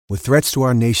With threats to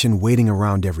our nation waiting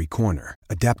around every corner,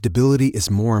 adaptability is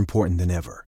more important than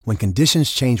ever. When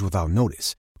conditions change without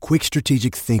notice, quick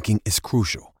strategic thinking is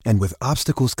crucial. And with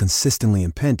obstacles consistently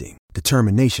impending,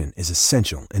 determination is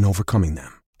essential in overcoming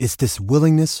them. It's this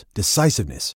willingness,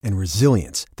 decisiveness, and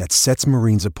resilience that sets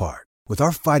Marines apart. With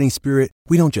our fighting spirit,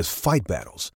 we don't just fight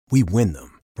battles, we win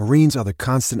them. Marines are the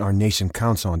constant our nation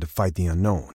counts on to fight the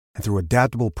unknown. And through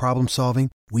adaptable problem solving,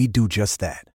 we do just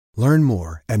that. Learn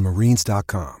more at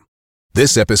marines.com.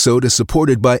 This episode is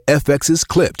supported by FX's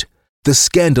Clipped, the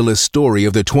scandalous story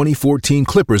of the 2014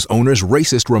 Clippers owner's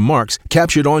racist remarks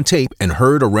captured on tape and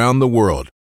heard around the world.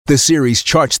 The series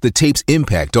charts the tape's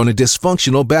impact on a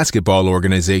dysfunctional basketball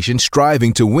organization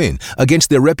striving to win against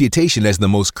their reputation as the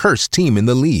most cursed team in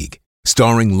the league.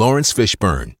 Starring Lawrence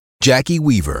Fishburne, Jackie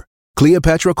Weaver,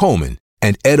 Cleopatra Coleman,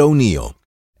 and Ed O'Neill.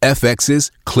 FX's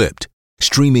Clipped,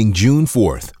 streaming June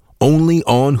 4th, only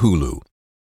on Hulu.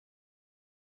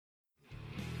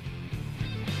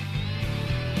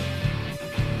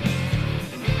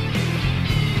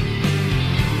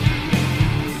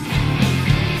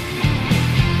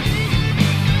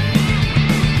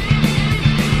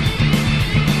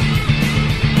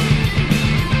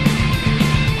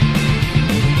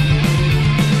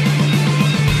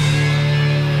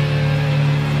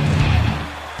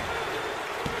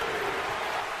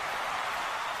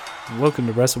 Welcome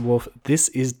to Wrestle Wolf. This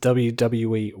is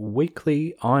WWE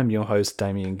Weekly. I'm your host,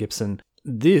 Damian Gibson.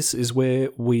 This is where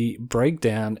we break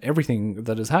down everything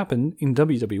that has happened in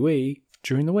WWE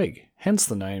during the week, hence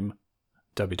the name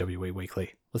WWE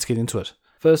Weekly. Let's get into it.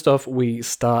 First off, we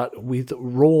start with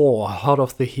Raw, hot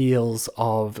off the heels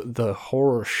of the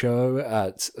horror show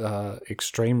at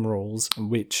Extreme Rules,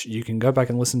 which you can go back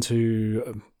and listen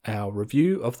to our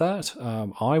review of that.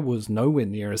 I was nowhere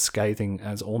near as scathing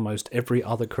as almost every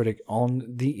other critic on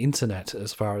the internet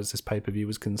as far as this pay-per-view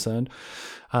was concerned.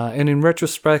 And in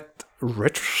retrospect, I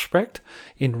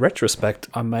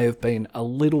may have been a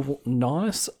little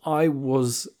nice. I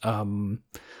was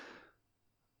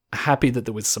happy that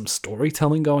there was some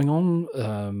storytelling going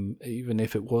on, even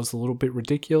if it was a little bit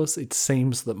ridiculous. It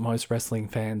seems that most wrestling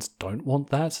fans don't want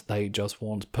that. They just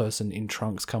want person in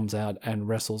trunks comes out and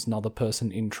wrestles another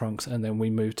person in trunks, and then we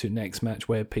move to next match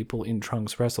where people in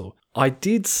trunks wrestle. I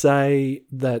did say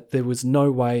that there was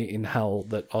no way in hell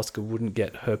that Asuka wouldn't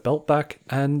get her belt back,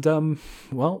 and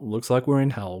well, looks like we're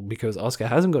in hell because Asuka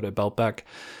hasn't got her belt back.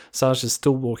 Sasha's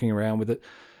still walking around with it.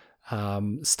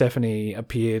 Stephanie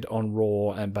appeared on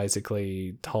Raw and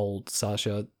basically told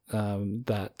Sasha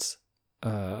that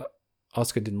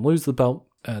Asuka didn't lose the belt,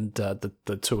 and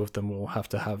the two of them will have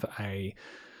to have a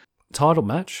title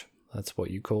match. That's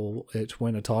what you call it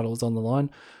when a title is on the line,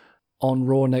 on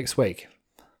Raw next week.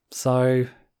 So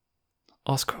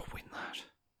Asuka will win that.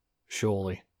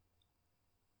 Surely.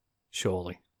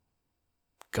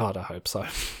 God, I hope so.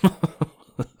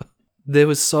 There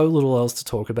was so little else to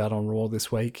talk about on Raw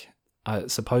this week. I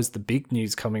suppose the big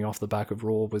news coming off the back of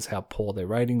Raw was how poor their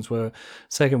ratings were.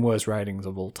 Second worst ratings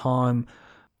of all time.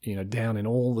 You know, down in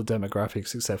all the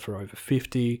demographics except for over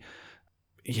 50.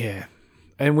 Yeah.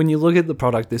 And when you look at the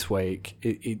product this week,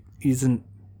 it isn't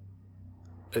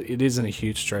a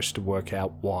huge stretch to work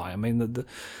out why. I mean, the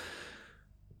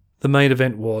main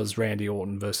event was Randy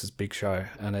Orton versus Big Show,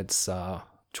 and it's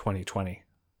 2020.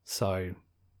 So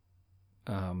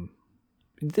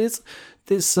there's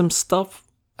some stuff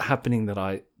happening that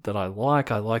I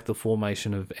like. I like the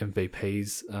formation of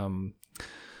MVPs,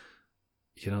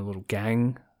 little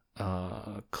gang,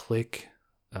 clique,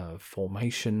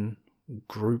 formation,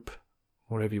 group,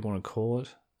 whatever you want to call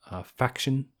it,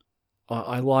 faction.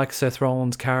 I like Seth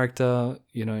Rollins' character.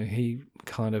 You know, he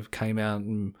kind of came out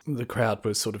and the crowd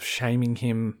was sort of shaming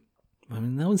him. I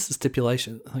mean, that was the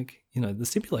stipulation. The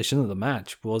stipulation of the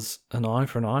match was an eye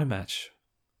for an eye match.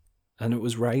 And it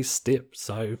was Ray's stip,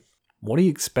 so what do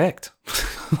you expect?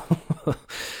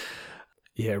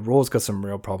 Yeah, Raw's got some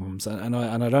real problems, and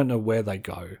I don't know where they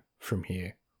go from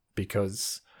here,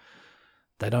 because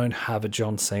they don't have a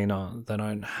John Cena. They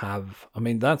don't have... I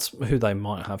mean, that's who they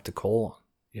might have to call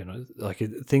on.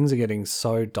 Things are getting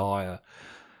so dire.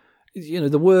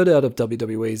 The word out of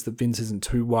WWE is that Vince isn't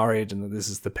too worried and that this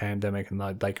is the pandemic and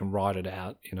they can ride it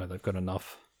out. They've got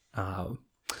enough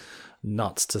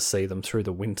nuts to see them through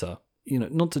the winter.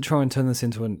 Not to try and turn this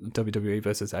into a WWE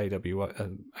versus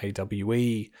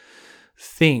AWE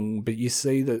thing, but you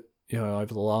see that,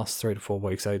 over the last 3 to 4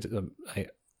 weeks,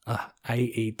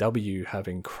 AEW have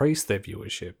increased their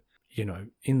viewership,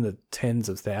 in the tens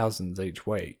of thousands each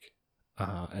week.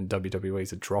 And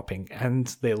WWE's are dropping, and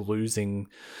they're losing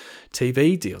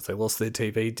TV deals. They lost their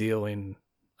TV deal in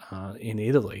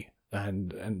Italy,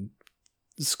 and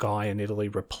Sky in Italy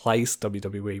replaced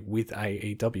WWE with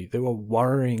AEW. There were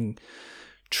worrying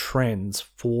trends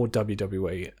for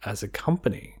WWE as a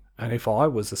company. And if I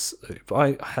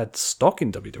had stock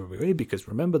in WWE, because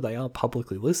remember they are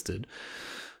publicly listed,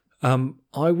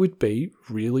 I would be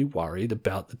really worried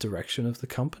about the direction of the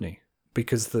company,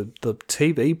 because the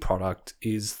TV product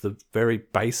is the very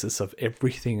basis of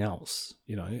everything else.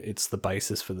 You know, it's the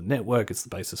basis for the network, it's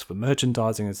the basis for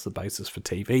merchandising, it's the basis for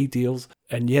TV deals.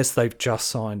 And yes, they've just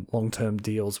signed long-term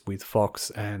deals with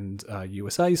Fox and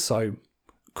USA, so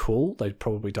cool. They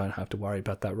probably don't have to worry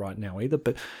about that right now either,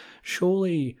 but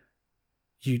surely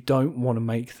you don't want to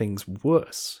make things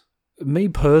worse. Me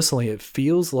personally, it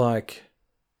feels like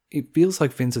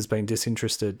Vince has been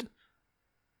disinterested,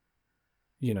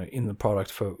 you know, in the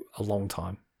product for a long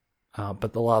time.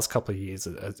 But the last couple of years,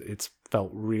 it's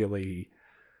felt really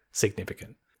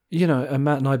significant. You know, and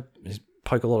Matt and I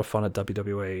poke a lot of fun at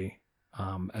WWE,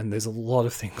 and there's a lot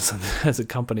of things as a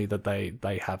company that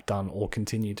they have done or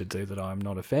continue to do that I'm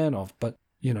not a fan of. But,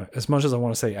 you know, as much as I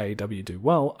want to see AEW do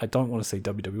well, I don't want to see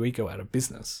WWE go out of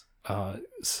business.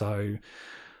 So,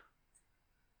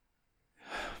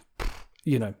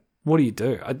 you know, what do you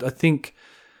do? I think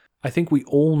we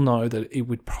all know that it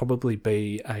would probably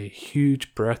be a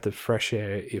huge breath of fresh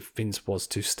air if Vince was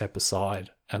to step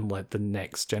aside and let the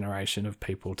next generation of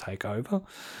people take over.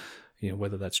 You know,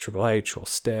 whether that's Triple H or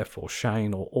Steph or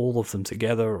Shane or all of them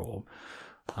together, or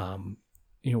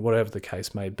you know, whatever the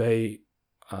case may be.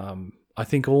 I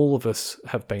think all of us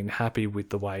have been happy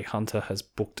with the way Hunter has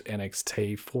booked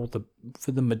NXT for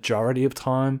the majority of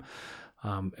time,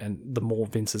 and the more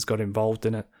Vince has got involved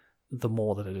in it, the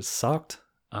more that it has sucked.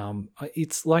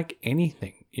 It's like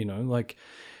anything, you know, like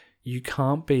you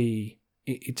can't be.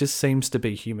 It just seems to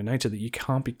be human nature that you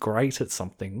can't be great at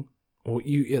something, or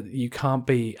you can't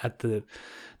be at the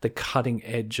cutting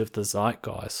edge of the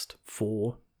zeitgeist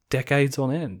for decades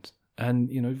on end. And,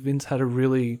 you know, Vince had a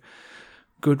really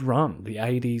good run, the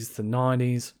 80s, the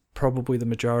 90s, probably the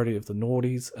majority of the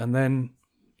noughties. And then,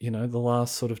 you know, the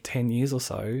last sort of 10 years or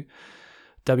so,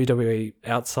 WWE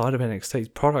outside of NXT's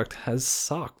product has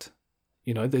sucked.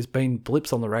 You know, there's been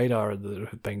blips on the radar that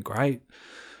have been great.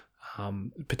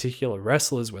 Particular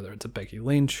wrestlers, whether it's a Becky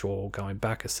Lynch or going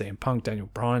back a CM Punk,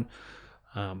 Daniel Bryan,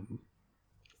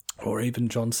 or even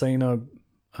John Cena,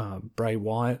 Bray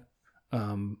Wyatt.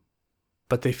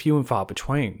 But they're few and far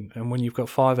between. And when you've got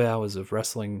 5 hours of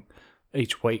wrestling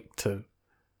each week to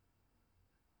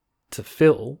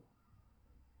fill,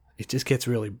 it just gets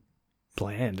really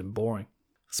bland and boring.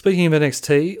 Speaking of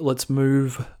NXT, let's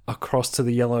move across to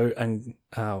the yellow and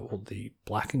or the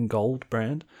black and gold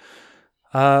brand.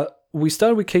 We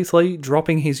started with Keith Lee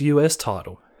dropping his US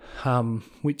title,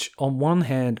 which on one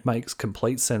hand makes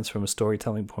complete sense from a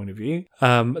storytelling point of view.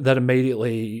 That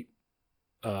immediately,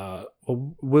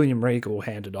 William Regal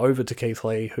handed over to Keith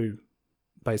Lee, who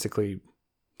basically,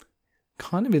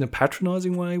 kind of in a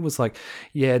patronizing way, was like,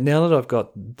 yeah, now that I've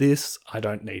got this, I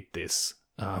don't need this.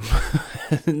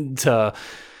 And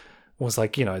was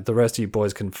like, you know, the rest of you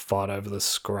boys can fight over the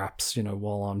scraps, you know,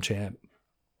 while I'm champ.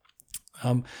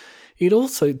 It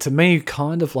also, to me,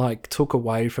 kind of like took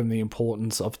away from the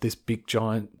importance of this big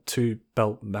giant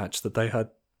 2-belt match that they had,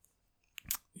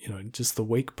 you know, just the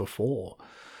week before,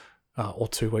 or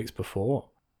 2 weeks before.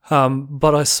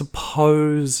 But I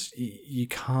suppose you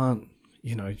can't,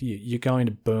 you know, you're going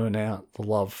to burn out the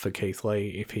love for Keith Lee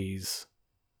if he's,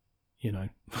 you know,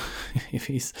 if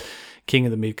he's king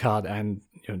of the mid-card and,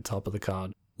 you know, top of the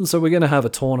card. So we're going to have a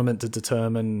tournament to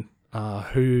determine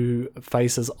who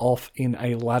faces off in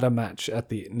a ladder match at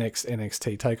the next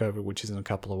NXT TakeOver, which is in a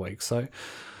couple of weeks. So,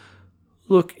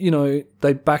 look, you know,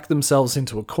 they back themselves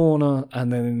into a corner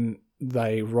and then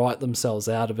they write themselves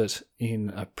out of it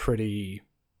in a pretty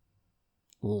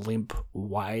limp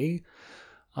way.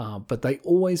 But they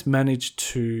always manage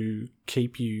to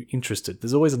keep you interested.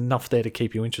 There's always enough there to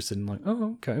keep you interested in, like,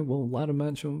 oh, okay, well, ladder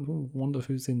match, I wonder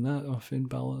who's in that. Oh, Finn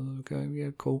Balor, okay, yeah,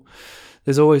 cool.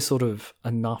 There's always sort of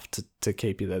enough to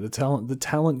keep you there. The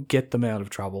talent get them out of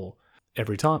trouble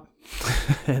every time.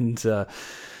 And,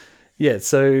 yeah,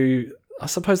 so I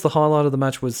suppose the highlight of the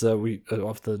match was,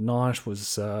 of the night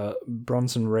was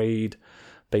Bronson Reed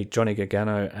beat Johnny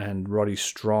Gargano and Roddy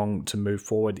Strong to move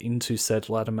forward into said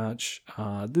ladder match.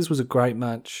 This was a great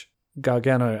match.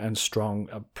 Gargano and Strong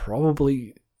are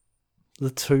probably the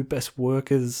two best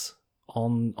workers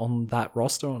on that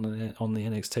roster, on the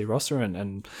NXT roster,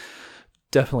 and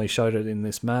definitely showed it in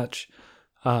this match.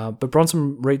 But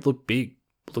Bronson Reed looked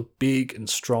big and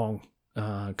strong.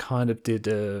 Kind of did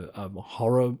a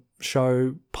horror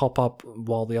show pop up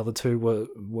while the other two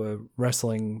were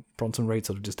wrestling. Bronson Reed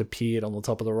sort of just appeared on the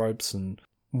top of the ropes and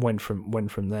went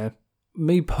from there.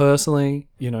 Me personally,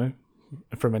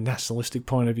 from a nationalistic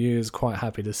point of view, is quite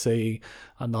happy to see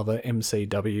another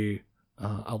MCW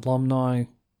alumni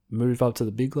move up to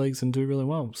the big leagues and do really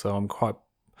well. So I'm quite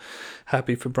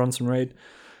happy for Bronson Reed.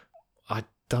 I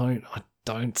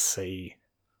can't see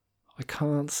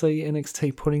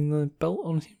NXT putting the belt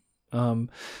on him.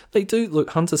 They do.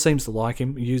 Look, Hunter seems to like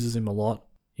him, uses him a lot.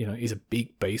 He's a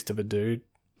big beast of a dude.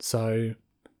 So,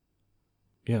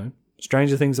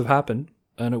 stranger things have happened,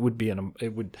 and it would be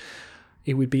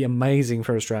amazing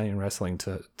for Australian wrestling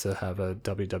to have a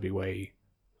WWE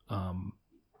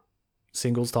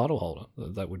singles title holder.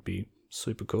 That would be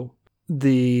super cool.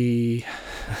 The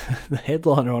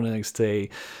headliner on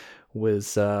NXT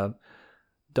was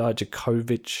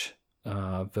Dijakovic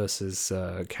versus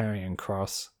Karrion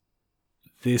Kross.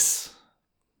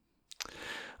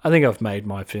 I think I've made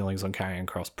my feelings on Karrion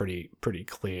Kross pretty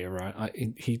clear,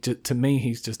 right? To me,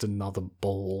 he's just another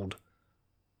bald,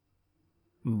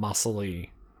 muscly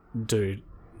dude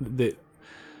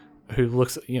who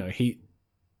looks, he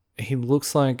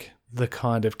looks like the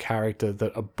kind of character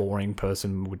that a boring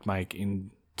person would make in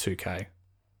 2K,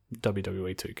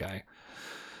 WWE 2K.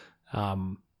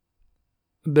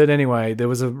 But anyway, there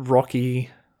was a Rocky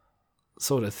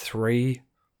sort of 3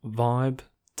 vibe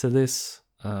to this,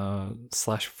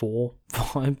 /4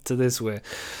 vibe to this, where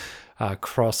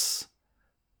Kross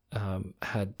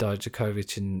had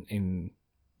Dijakovic in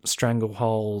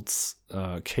strangleholds.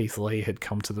 Keith Lee had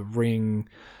come to the ring,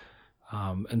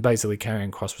 and basically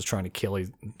Karrion Kross was trying to kill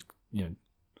his,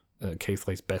 Keith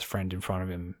Lee's best friend in front of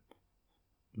him.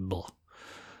 Blah.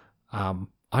 I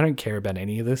don't care about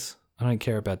any of this. I don't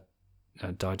care about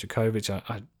Dijakovic.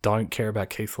 I don't care about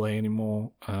Keith Lee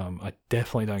anymore. I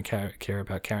definitely don't care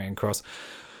about Karrion Kross.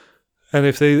 And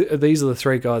if these are the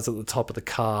 3 guys at the top of the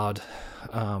card,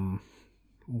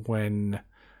 when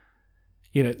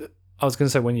I was going to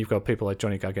say when you've got people like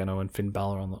Johnny Gargano and Finn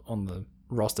Balor on the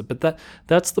roster, but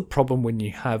that's the problem when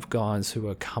you have guys who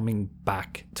are coming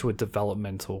back to a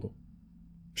developmental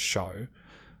show.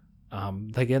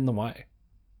 They get in the way.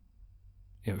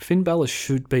 Finn Balor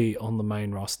should be on the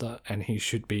main roster and he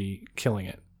should be killing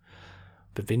it.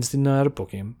 But Vince didn't know how to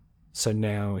book him, so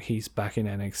now he's back in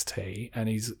NXT and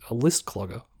he's a list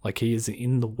clogger. Like, he is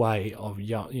in the way of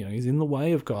he's in the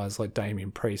way of guys like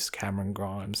Damian Priest, Cameron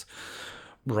Grimes,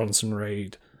 Bronson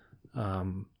Reed,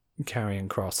 Karrion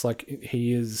Kross. Like,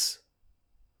 he is.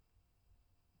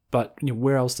 But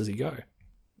where else does he go?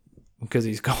 Because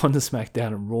he's gone to SmackDown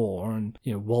and Raw and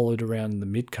wallowed around in the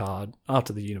mid card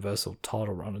after the Universal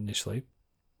title run initially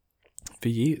for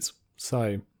years.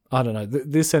 So I don't know.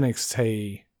 This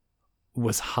NXT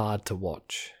was hard to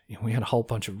watch. We had a whole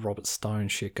bunch of Robert Stone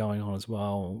shit going on as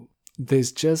well.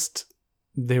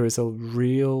 There is a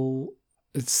real.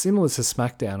 It's similar to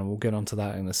SmackDown, and we'll get onto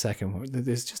that in a second.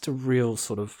 There's just a real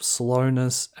sort of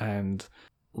slowness and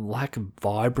lack of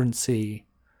vibrancy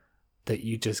that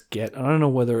you just get. I don't know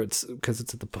whether it's because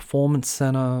it's at the Performance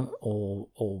Center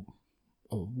or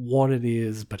what it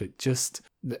is, but it just.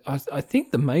 I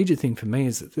think the major thing for me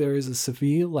is that there is a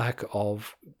severe lack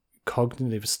of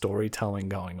cognitive storytelling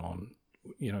going on.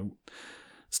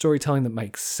 Storytelling that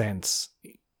makes sense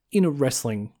in a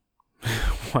wrestling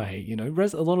way.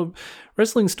 A lot of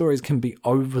wrestling stories can be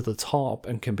over the top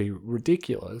and can be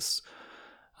ridiculous,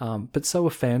 but so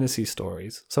are fantasy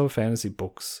stories, so are fantasy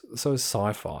books, so is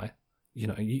sci-fi.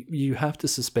 You have to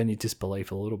suspend your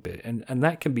disbelief a little bit, and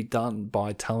that can be done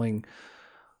by telling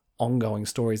ongoing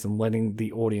stories and letting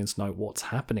the audience know what's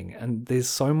happening. And there's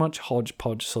so much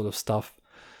hodgepodge sort of stuff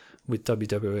with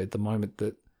WWE at the moment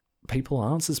that people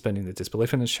aren't suspending their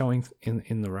disbelief, and it's showing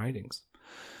in the ratings.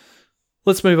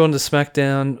 Let's move on to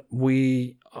SmackDown.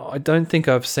 I don't think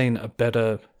I've seen a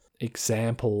better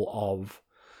example of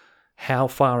how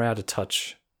far out of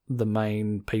touch the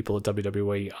main people at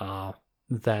WWE are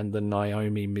than the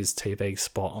Naomi Miz TV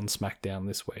spot on SmackDown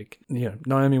this week.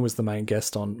 Naomi was the main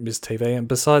guest on Miz TV, and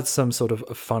besides some sort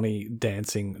of funny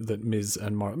dancing that Miz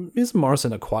and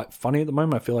Morrison are quite funny at the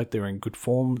moment. I feel like they're in good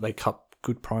form. They cut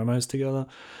good promos together.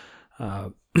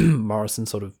 Morrison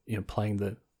sort of playing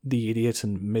the idiot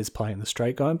and Miz playing the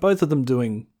straight guy, and both of them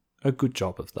doing a good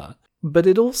job of that. But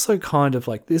it also kind of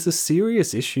like, there's a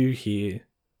serious issue here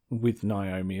with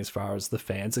Naomi as far as the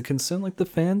fans are concerned. Like, the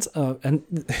fans are, and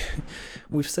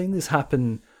we've seen this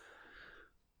happen.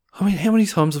 I mean, how many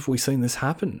times have we seen this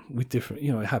happen with different,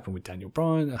 it happened with Daniel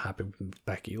Bryan, it happened with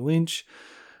Becky Lynch,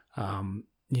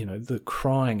 the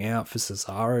crying out for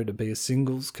Cesaro to be a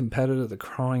singles competitor, the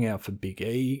crying out for Big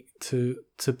E to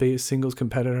be a singles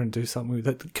competitor and do something with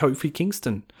it. Kofi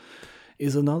Kingston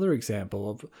is another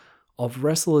example of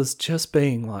wrestlers just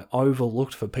being like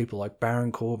overlooked for people like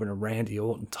Baron Corbin and Randy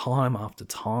Orton time after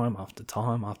time after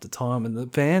time after time. And the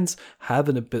fans have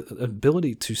an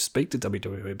ability to speak to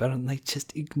WWE about it, and they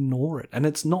just ignore it. And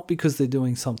it's not because they're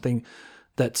doing something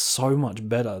that's so much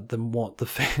better than what the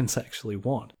fans actually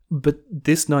want. But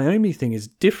this Naomi thing is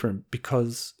different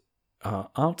because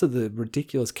after the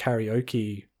ridiculous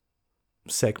karaoke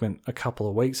segment a couple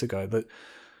of weeks ago, that,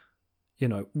 you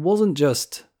know, wasn't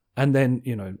just... And then,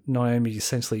 you know, Naomi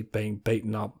essentially being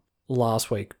beaten up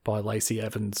last week by Lacey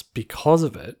Evans because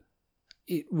of it.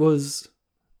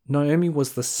 Naomi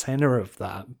was the center of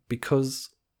that because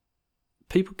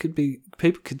people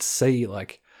could see,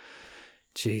 like,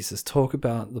 Jesus, talk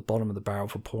about the bottom of the barrel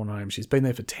for poor Naomi. She's been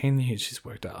there for 10 years. She's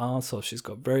worked her ass off. She's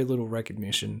got very little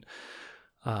recognition.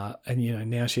 And, you know,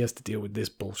 now she has to deal with this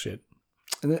bullshit.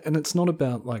 And it's not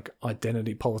about, like,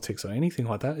 identity politics or anything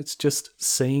like that. It's just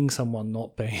seeing someone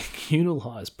not being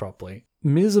utilized properly.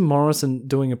 Miz and Morrison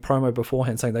doing a promo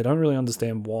beforehand saying they don't really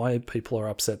understand why people are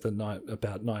upset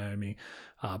about Naomi,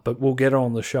 but we'll get her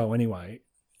on the show anyway,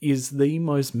 is the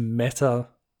most meta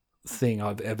thing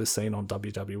I've ever seen on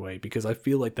WWE, because I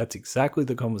feel like that's exactly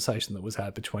the conversation that was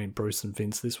had between Bruce and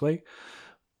Vince this week,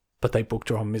 but they booked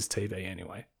her on Miz TV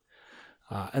anyway.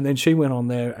 And then she went on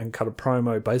there and cut a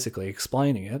promo basically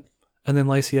explaining it. And then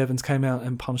Lacey Evans came out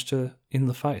and punched her in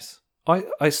the face.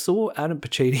 I saw Adam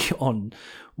Pacitti on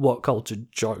What Culture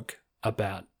joke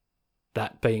about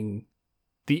that being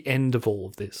the end of all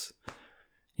of this.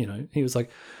 You know, he was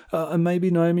like, and maybe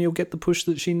Naomi will get the push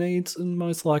that she needs, and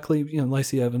most likely, you know,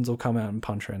 Lacey Evans will come out and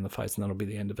punch her in the face, and that'll be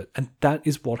the end of it. And that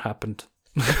is what happened.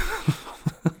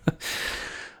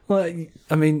 Like,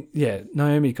 I mean, yeah,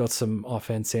 Naomi got some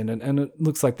offense in, and it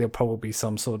looks like there'll probably be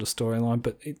some sort of storyline,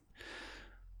 but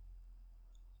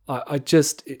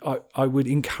I would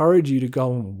encourage you to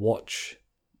go and watch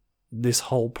this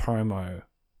whole promo,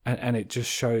 and it just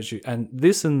shows you, and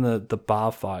this and the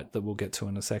bar fight that we'll get to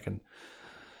in a second,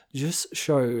 just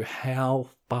show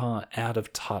how far out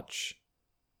of touch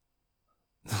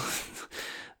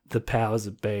the powers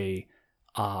that be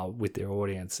are with their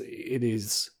audience.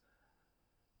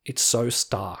 It's so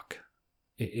stark.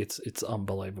 It's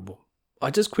unbelievable. I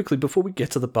just quickly, before we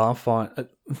get to the bar fight,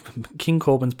 King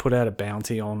Corbin's put out a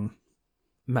bounty on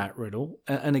Matt Riddle.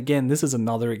 And again, this is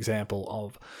another example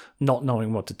of not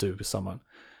knowing what to do with someone.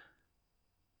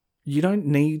 You don't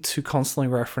need to constantly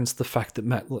reference the fact that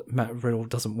Matt Riddle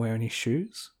doesn't wear any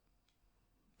shoes.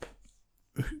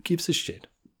 Who gives a shit?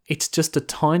 It's just a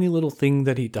tiny little thing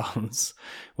that he does.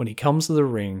 When he comes to the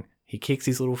ring, he kicks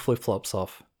his little flip-flops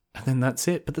off, and then that's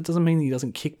it. But that doesn't mean he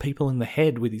doesn't kick people in the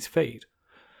head with his feet.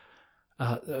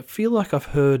 I feel like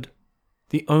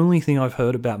the only thing I've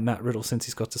heard about Matt Riddle since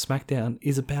he's got to SmackDown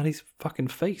is about his fucking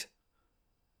feet.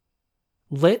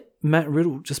 Let Matt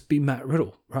Riddle just be Matt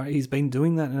Riddle, right? He's been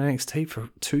doing that in NXT for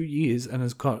 2 years and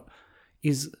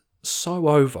is so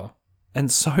over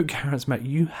and so charismatic.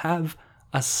 You have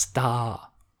a star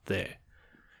there.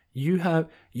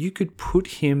 You could put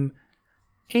him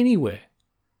anywhere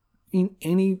in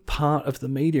any part of the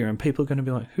media and people are going to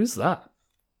be like, who's that?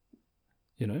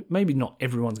 You know, maybe not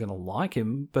everyone's going to like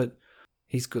him, but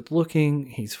he's good looking,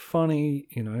 he's funny,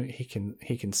 you know, he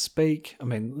can speak. I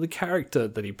mean, the character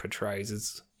that he portrays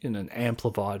is in an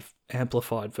amplified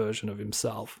version of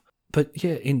himself. But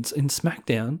yeah, in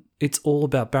SmackDown, it's all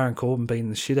about Baron Corbin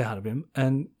beating the shit out of him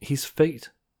and his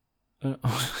feet.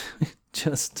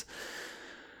 Just...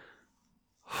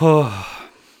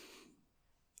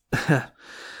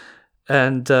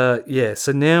 And yeah,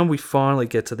 so now we finally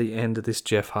get to the end of this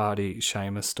Jeff Hardy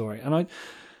Sheamus story. And I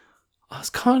was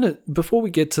kind of, before we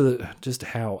get to just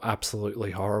how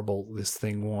absolutely horrible this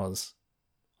thing was,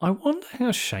 I wonder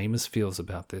how Sheamus feels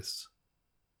about this.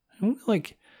 I wonder,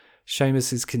 like,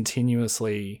 Sheamus is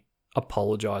continuously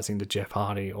apologizing to Jeff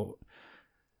Hardy, or,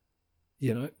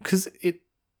 you know, because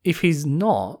if he's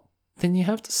not, then you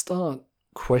have to start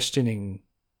questioning.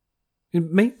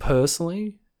 Me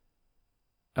personally,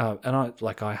 and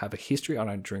I have a history. I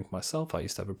don't drink myself. I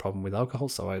used to have a problem with alcohol,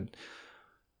 so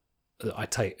I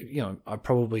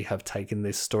probably have taken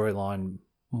this storyline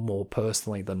more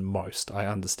personally than most. I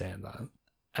understand that.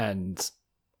 And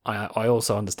I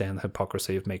also understand the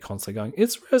hypocrisy of me constantly going,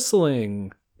 it's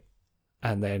wrestling,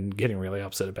 and then getting really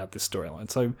upset about this storyline.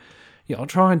 So, yeah, I'll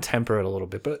try and temper it a little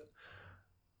bit, but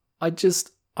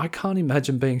I can't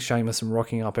imagine being Sheamus and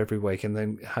rocking up every week and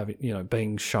then having, you know,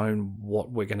 being shown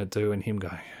what we're going to do and him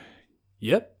going,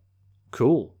 yep,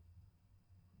 cool.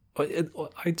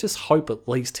 I just hope at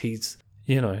least he's,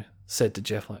 you know, said to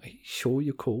Jeff, like, are you sure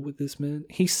you're cool with this, man?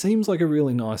 He seems like a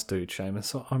really nice dude, Sheamus.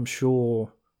 So I'm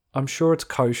sure I'm sure it's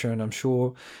kosher, and I'm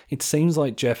sure it seems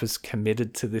like Jeff is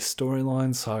committed to this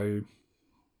storyline, so,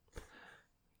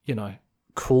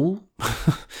 cool.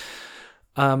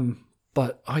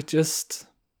 But I just,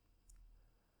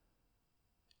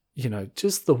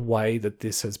 just the way that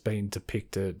this has been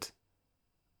depicted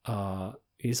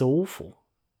is awful.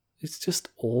 It's just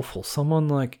awful. Someone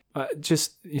like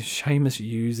just Sheamus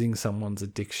using someone's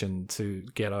addiction to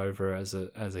get over as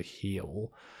a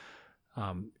heel,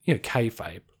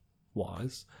 kayfabe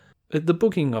wise. The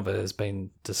booking of it has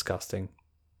been disgusting,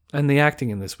 and the acting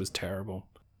in this was terrible.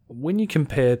 When you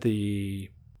compare the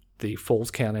Falls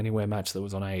Count Anywhere match that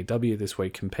was on AEW this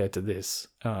week compared to this,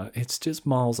 it's just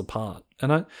miles apart.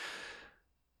 And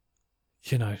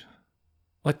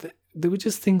there were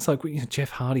just things like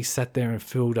Jeff Hardy sat there and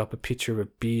filled up a pitcher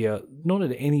of beer. Not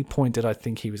at any point did I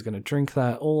think he was going to drink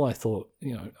that. All I thought,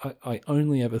 I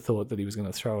only ever thought that he was going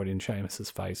to throw it in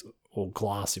Sheamus's face or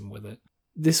glass him with it.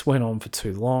 This went on for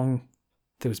too long.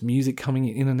 There was music coming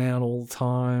in and out all the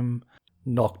time.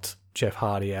 Knocked Jeff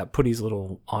Hardy out, put his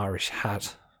little Irish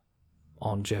hat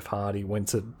on Jeff Hardy,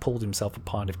 pulled himself a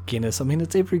pint of Guinness. I mean,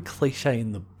 it's every cliche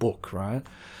in the book, right?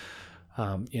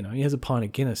 He has a pint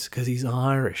of Guinness because he's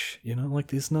Irish.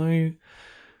 There's no.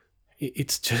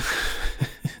 It's just,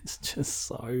 it's just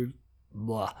so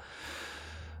blah.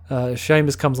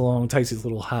 Sheamus comes along, takes his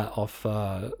little hat off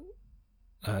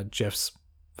Jeff's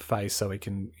face so he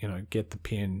can, get the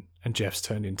pin, and Jeff's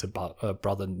turned into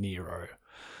Brother Nero,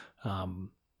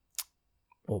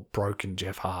 or broken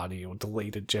Jeff Hardy, or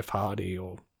deleted Jeff Hardy,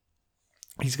 or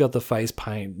he's got the face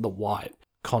paint, the white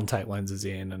contact lenses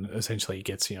in, and essentially he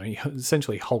gets, he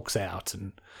essentially hulks out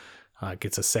and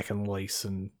gets a second lease,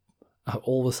 and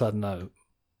all of a sudden a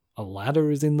ladder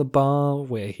is in the bar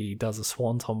where he does a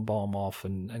swanton bomb off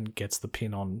and gets the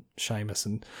pin on Sheamus.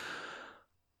 And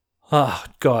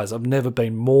guys, I've never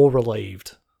been more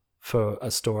relieved for a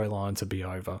storyline to be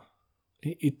over.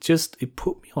 It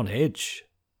put me on edge.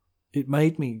 It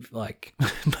made me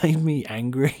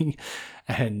angry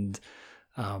and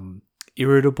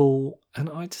irritable, and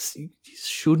you just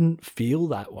shouldn't feel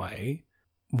that way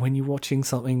when you're watching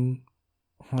something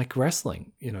like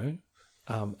wrestling, and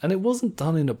it wasn't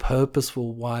done in a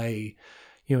purposeful way,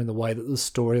 in the way that the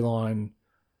storyline,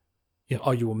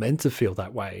 you were meant to feel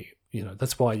that way.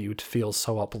 That's why you would feel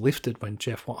so uplifted when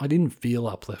Jeff won. I didn't feel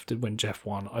uplifted when Jeff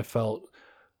won. I felt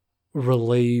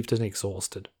relieved and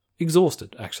exhausted.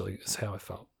 Exhausted, actually, is how I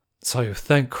felt. So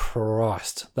thank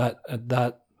Christ that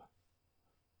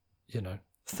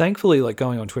thankfully,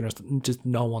 going on Twitter, just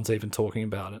no one's even talking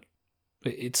about it.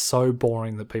 It's so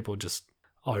boring that people are just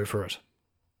over it.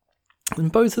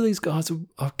 And both of these guys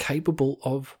are capable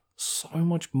of so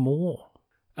much more.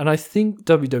 And I think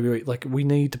WWE, we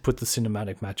need to put the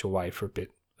cinematic match away for a bit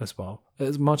as well.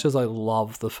 As much as I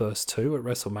love the first two at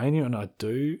WrestleMania, and I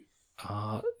do,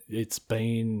 it's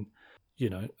been,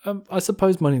 I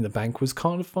suppose Money in the Bank was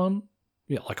kind of fun.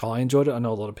 I enjoyed it. I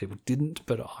know a lot of people didn't,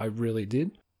 but I really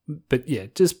did. But yeah,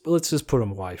 let's just put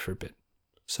them away for a bit.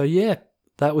 So yeah,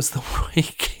 that was the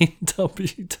week in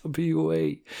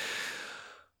WWE.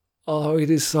 Oh, it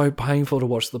is so painful to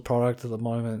watch the product at the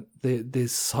moment.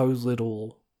 There's so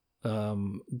little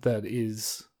that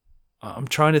is. I'm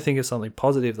trying to think of something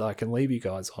positive that I can leave you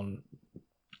guys on.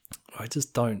 I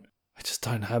just don't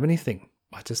have anything.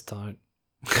 I just don't.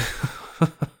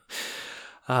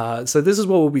 So this is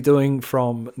what we'll be doing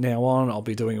from now on. I'll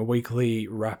be doing a weekly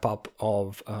wrap-up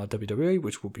of WWE,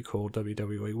 which will be called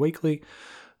WWE Weekly.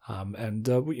 And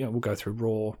we'll go through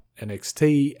Raw,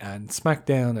 NXT, and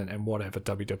SmackDown, and whatever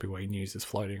WWE news is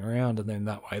floating around. And then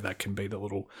that way that can be the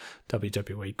little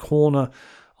WWE corner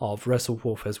of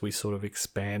WrestleWolf as we sort of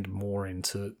expand more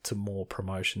into more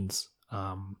promotions.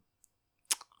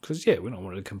 Because, we don't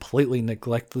want to completely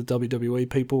neglect the WWE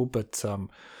people, but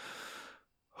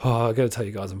I got to tell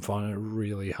you guys, I'm finding it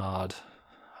really hard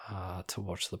to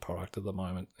watch the product at the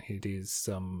moment. It is,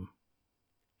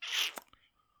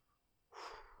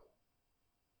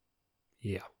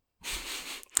 yeah.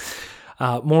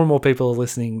 More and more people are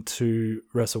listening to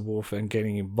WrestleWolf and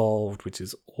getting involved, which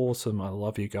is awesome. I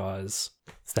love you guys.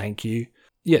 Thank you.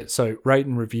 Yeah, so rate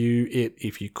and review it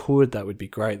if you could. That would be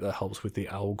great. That helps with the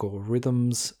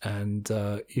algorithms. And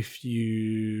if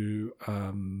you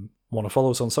want to follow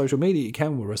us on social media, you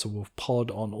can. We're WrestleWolf Pod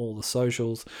on all the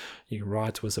socials. You can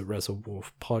write to us at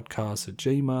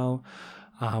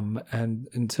WrestleWolfPodcast@gmail.com. And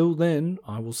until then,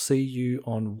 I will see you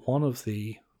on one of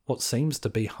the what seems to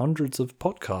be hundreds of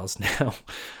podcasts now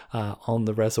on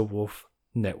the WrestleWolf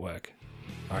network.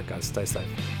 All right, guys, stay safe.